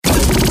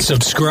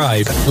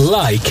Subscribe,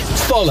 like,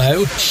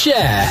 follow,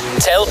 share.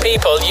 Tell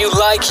people you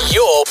like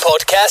your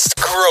podcast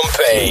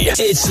grumpy.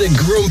 It's the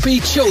Grumpy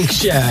Chunk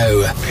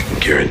Show. I can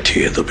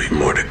guarantee you there'll be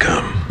more to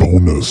come.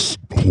 Bonus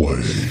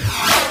play.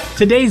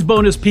 Today's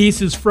bonus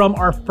piece is from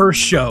our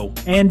first show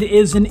and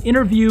is an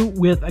interview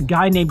with a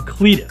guy named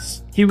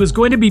Cletus. He was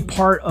going to be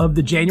part of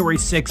the January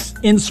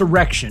 6th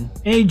insurrection,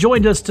 and he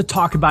joined us to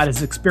talk about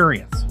his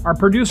experience. Our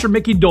producer,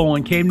 Mickey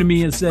Dolan, came to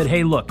me and said,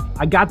 hey, look,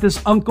 I got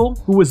this uncle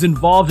who was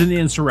involved in the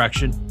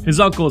insurrection. His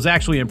uncle is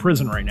actually in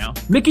prison right now.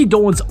 Mickey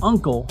Dolan's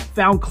uncle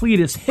found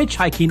Cletus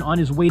hitchhiking on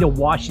his way to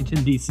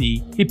Washington,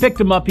 D.C. He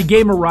picked him up, he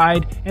gave him a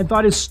ride, and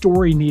thought his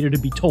story needed to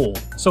be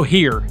told. So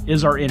here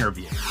is our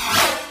interview.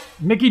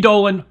 Mickey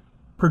Dolan,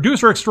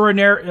 producer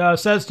extraordinaire,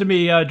 says to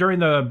me during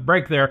the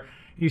break there,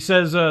 he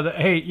says,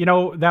 hey, you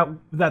know,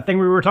 that thing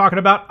we were talking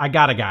about? I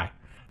got a guy.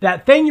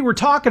 That thing you were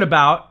talking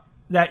about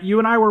that you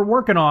and I were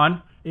working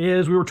on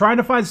is we were trying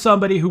to find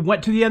somebody who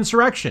went to the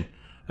insurrection.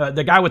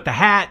 The guy with the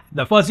hat,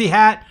 the fuzzy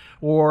hat,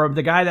 or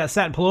the guy that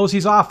sat in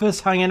Pelosi's office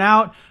hanging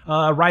out,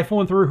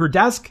 rifling through her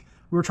desk.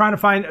 We were trying to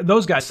find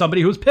those guys,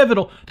 somebody who was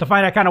pivotal to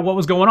find out kind of what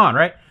was going on,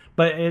 right?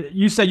 But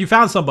you said you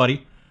found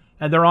somebody,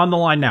 and they're on the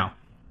line now.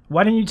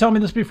 Why didn't you tell me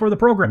this before the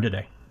program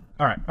today?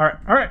 All right.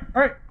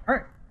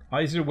 Oh,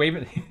 he's just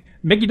waving.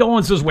 Mickey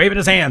Dolan's just waving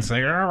his hands.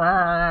 Like,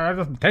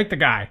 just take the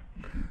guy.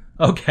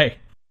 Okay.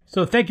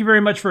 So thank you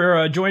very much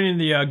for joining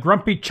the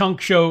Grumpy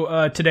Chunk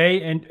Show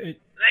today. And thank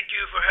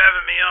you for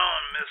having me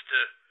on,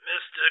 Mr.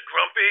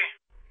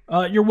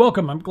 Grumpy. You're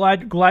welcome. I'm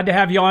glad to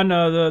have you on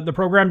the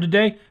program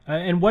today.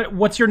 And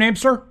what's your name,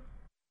 sir?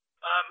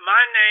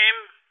 My name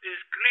is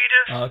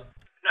Cletus.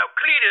 Now,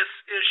 Cletus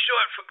is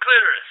short for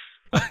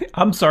clitoris.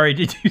 I'm sorry.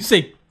 Did you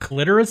say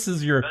clitoris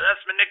is your... That's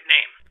my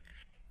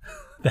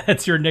nickname.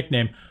 That's your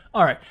nickname.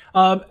 All right.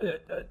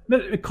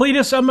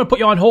 Cletus, I'm going to put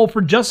you on hold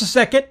for just a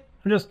second.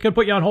 I'm just going to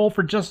put you on hold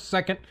for just a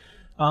second.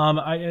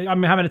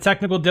 I'm having a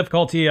technical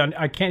difficulty.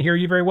 I can't hear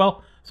you very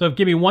well. So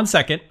give me 1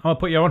 second. I'm going to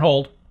put you on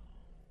hold.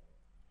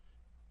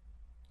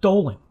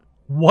 Dolan,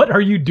 what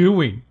are you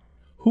doing?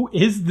 Who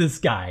is this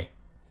guy?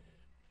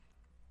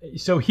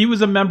 So he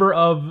was a member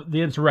of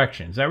the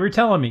insurrection. Is that what you're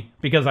telling me?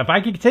 Because if I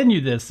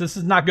continue this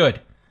is not good.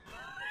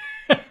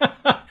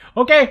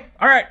 Okay.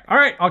 All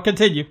right. I'll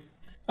continue.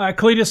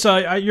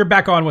 Cletus, you're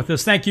back on with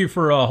us. Thank you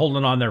for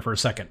holding on there for a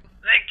second.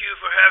 Thank you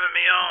for having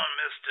me on,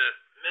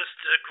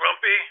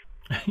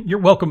 Mr. Grumpy. You're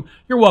welcome.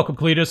 You're welcome,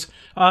 Cletus.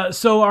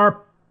 So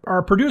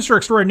our producer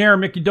extraordinaire,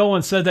 Mickey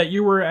Dolan, said that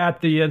you were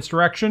at the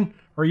insurrection,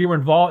 or you were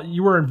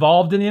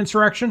involved in the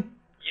insurrection?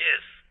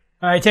 Yes.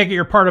 I take it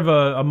you're part of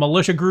a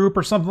militia group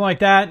or something like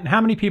that. And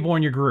how many people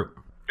in your group?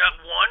 Got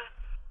one.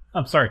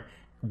 I'm sorry,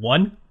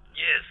 one?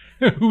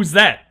 Yes. Who's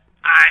that?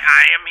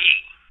 I am he.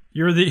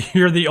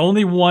 You're the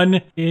only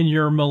one in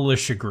your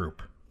militia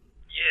group.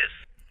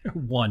 Yes.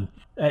 One.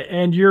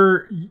 And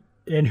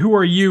who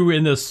are you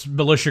in this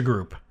militia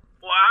group?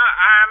 Well,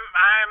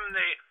 I'm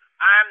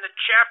the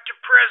chapter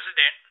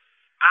president.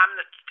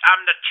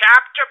 I'm the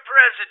chapter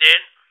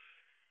president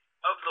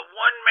of the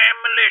One Man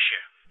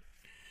Militia.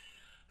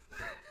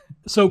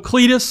 So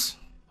Cletus,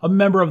 a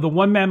member of the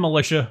One Man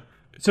Militia.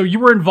 So you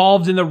were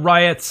involved in the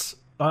riots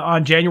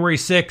on January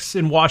 6th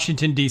in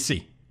Washington,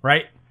 D.C.,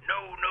 right? No.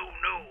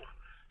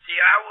 See,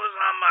 I was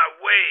on my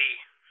way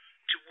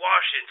to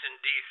Washington,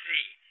 D.C.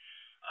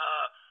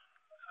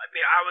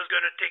 I was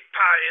going to take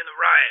part in the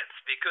riots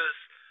because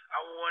I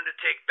wanted to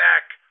take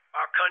back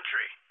our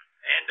country.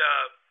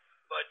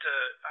 But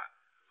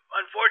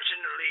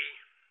unfortunately,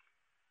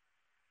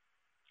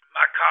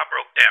 my car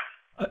broke down.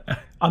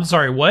 I'm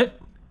sorry, what?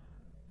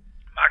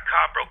 My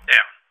car broke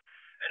down,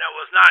 and I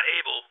was not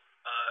able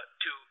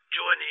to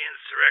join the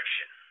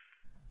insurrection.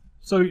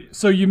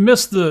 So you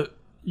missed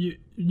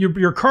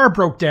your car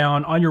broke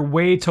down on your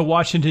way to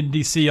Washington,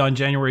 D.C. on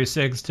January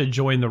 6th to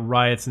join the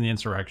riots and the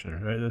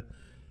insurrection. Right?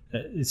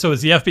 So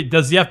does the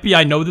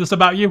FBI know this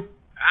about you?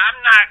 I'm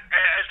not,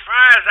 as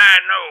far as I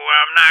know,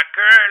 I'm not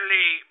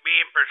currently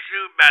being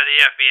pursued by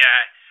the FBI,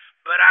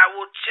 but I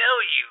will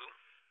tell you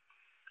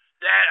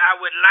that I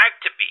would like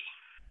to be.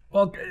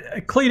 Well,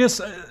 Cletus,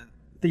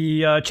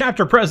 the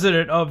chapter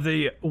president of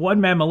the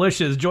One Man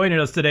Militia is joining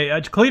us today.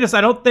 Cletus,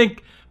 I don't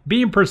think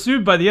being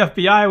pursued by the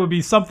FBI would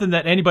be something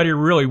that anybody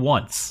really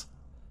wants.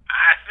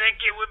 I think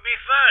it would be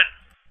fun.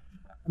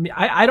 I mean,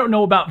 I don't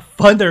know about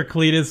fun there,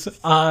 Cletus,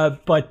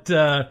 but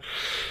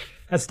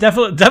that's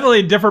definitely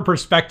a different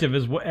perspective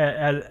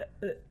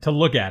to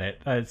look at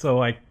it.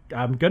 So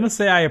I'm gonna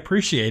say I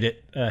appreciate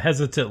it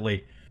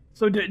hesitantly.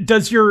 So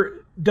does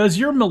your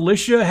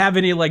militia have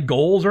any like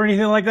goals or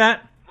anything like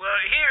that?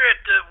 Well, here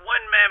at the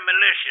One Man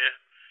Militia,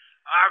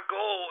 our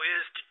goal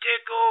is to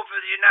take over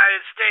the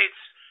United States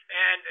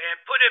and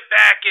put it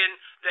back in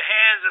the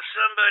hands of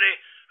somebody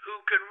who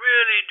can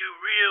really do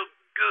real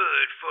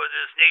good for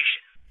this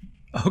nation.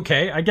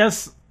 Okay, I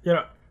guess, you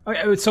know.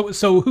 Okay,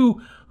 so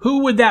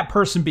who would that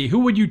person be? Who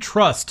would you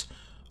trust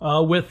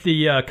with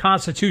the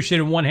Constitution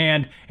in one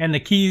hand and the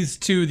keys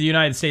to the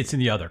United States in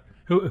the other?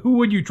 Who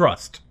would you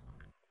trust?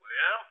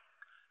 Well,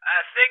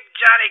 I think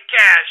Johnny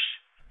Cash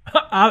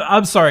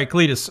I'm sorry,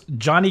 Cletus.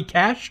 Johnny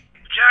Cash?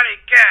 Johnny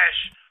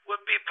Cash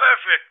would be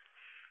perfect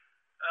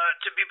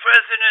to be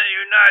president of the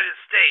United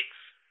States.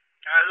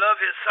 I love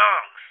his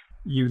songs.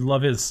 You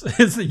love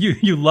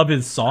you love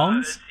his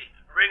songs? Let's see.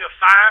 Ring of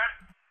Fire,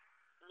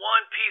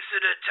 One Piece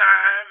at a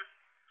Time,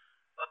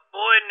 A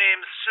Boy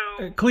Named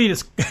Sue.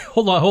 Cletus,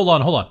 hold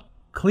on.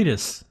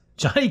 Cletus,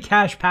 Johnny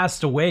Cash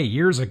passed away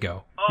years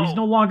ago. Oh. He's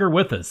no longer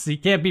with us. He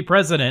can't be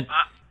president.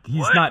 He's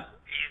what? not.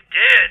 He's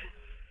dead.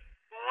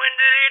 When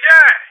did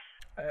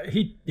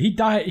he die? He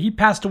died. He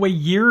passed away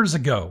years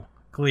ago,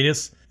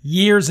 Cletus.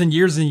 Years and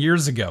years and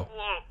years ago.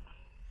 Well,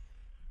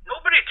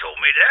 nobody told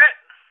me that.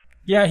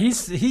 Yeah,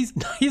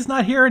 he's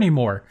not here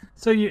anymore.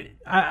 So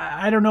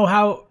I don't know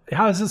how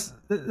is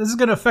this is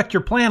going to affect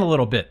your plan a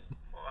little bit.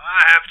 Well,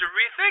 I have to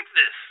rethink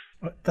this.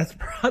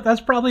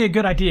 That's probably a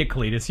good idea,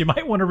 Cletus. You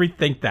might want to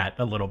rethink that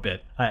a little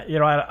bit.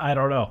 I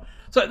don't know.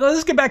 So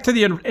let's get back to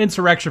the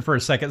insurrection for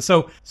a second.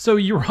 So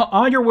you're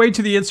on your way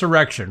to the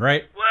insurrection,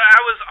 right? Well,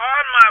 I was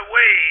on my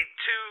way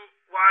to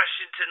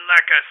Washington,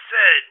 like I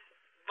said,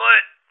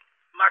 but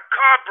my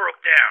car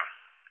broke down,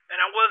 and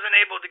I wasn't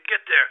able to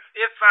get there.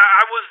 If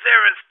I was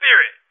there in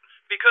spirit,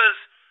 because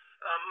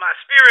my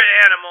spirit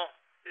animal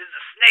is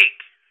a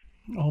snake.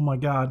 Oh my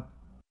God!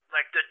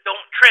 Like the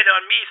 "Don't tread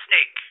on me"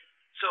 snake.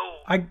 So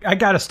I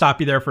got to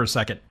stop you there for a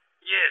second.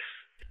 Yes.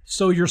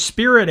 So your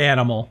spirit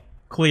animal,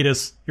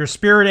 Cletus, your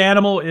spirit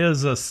animal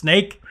is a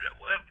snake?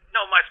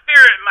 No, my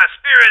spirit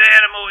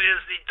animal is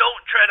the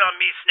 "Don't tread on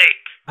me"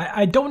 snake.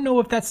 I don't know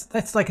if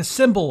that's like a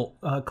symbol,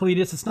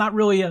 Cletus. It's not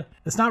really a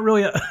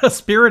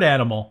spirit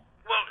animal.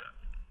 Well,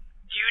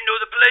 do you know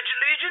the Pledge of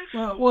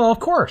Allegiance? Well, of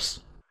course.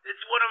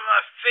 It's one of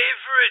my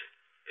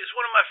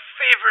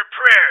favorite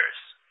prayers.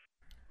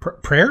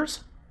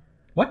 Prayers?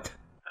 What?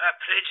 I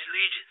pledge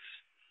allegiance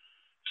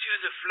to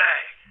the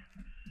flag.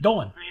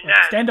 Dolan,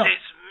 United stand up.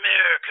 States of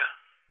America,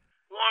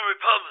 one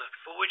republic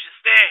for which it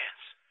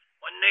stands,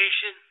 one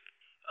nation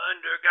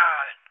under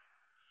God,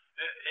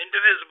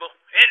 indivisible.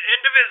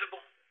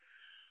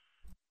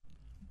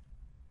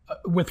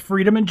 With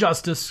freedom and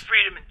justice.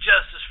 Freedom and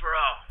justice for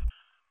all.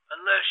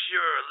 Unless you're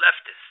a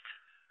leftist.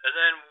 And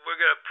then we're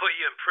going to put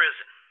you in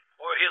prison.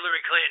 Or Hillary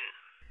Clinton.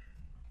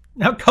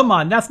 Now, come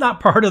on. That's not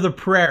part of the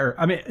prayer.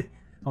 I mean,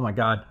 oh my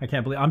God. I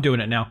can't believe I'm doing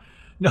it now.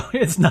 No,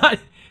 it's not.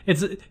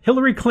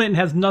 Hillary Clinton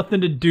has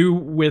nothing to do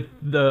with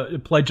the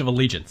Pledge of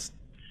Allegiance.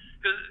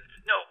 Because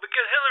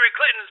Hillary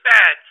Clinton's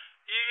bad.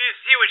 You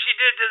see what she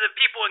did to the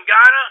people in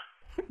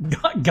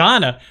Ghana?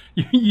 Ghana?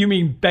 You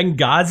mean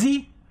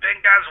Benghazi?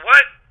 Benghazi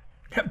what?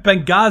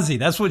 Benghazi.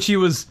 That's what she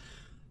was.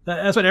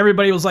 That's what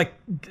everybody was like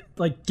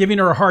giving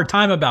her a hard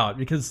time about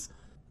because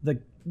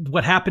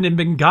what happened in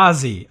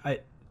Benghazi. Oh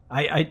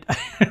my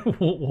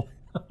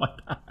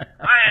God.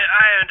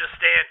 I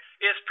understand.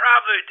 It's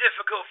probably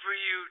difficult for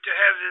you to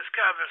have this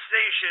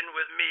conversation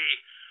with me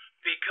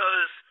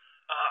because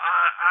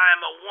I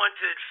am a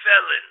wanted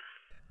felon.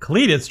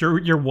 Cletus,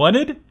 you're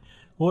wanted?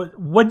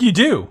 What'd you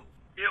do?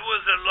 It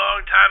was a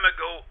long time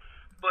ago,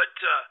 but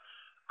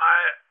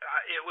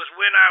it was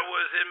when I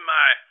was in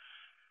my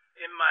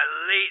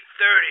late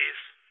 30s.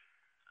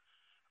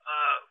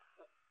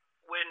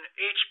 When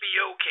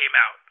HBO came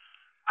out,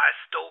 I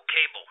stole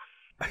cable.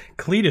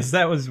 Cletus,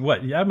 that was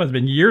what? That must have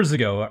been years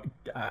ago.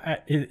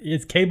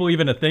 Is cable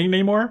even a thing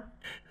anymore?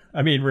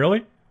 I mean,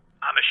 really?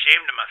 I'm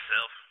ashamed of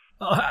myself.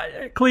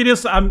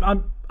 Cletus,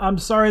 I'm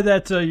sorry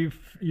that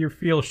you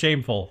feel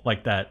shameful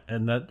like that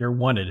and that you're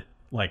wanted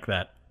like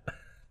that.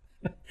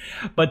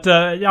 But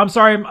I'm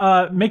sorry,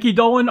 Mickey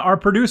Dolan, our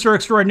producer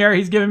extraordinaire,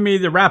 he's giving me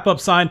the wrap-up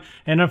sign,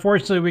 and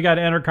unfortunately we got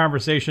to end our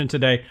conversation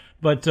today.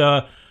 But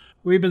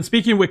we've been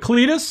speaking with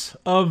Cletus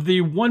of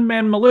the One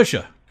Man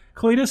Militia.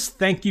 Cletus,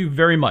 thank you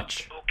very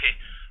much. Okay.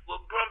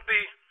 Well,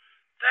 Grumpy,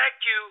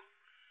 thank you.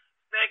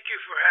 Thank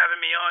you for having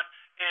me on.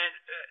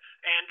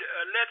 And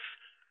let's,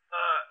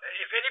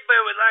 if anybody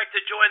would like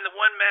to join the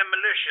One Man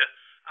Militia,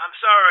 I'm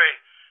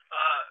sorry,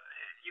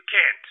 you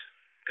can't,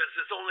 because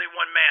there's only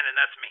one man, and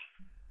that's me.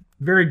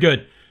 Very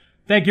good.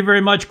 Thank you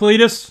very much,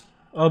 Cletus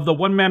of the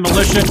One Man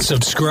Militia.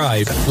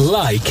 Subscribe,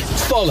 like,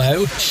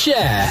 follow,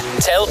 share.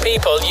 Tell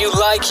people you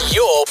like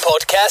your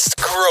podcast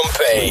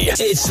Grumpy.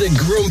 It's the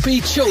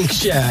Grumpy Chunk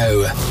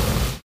Show.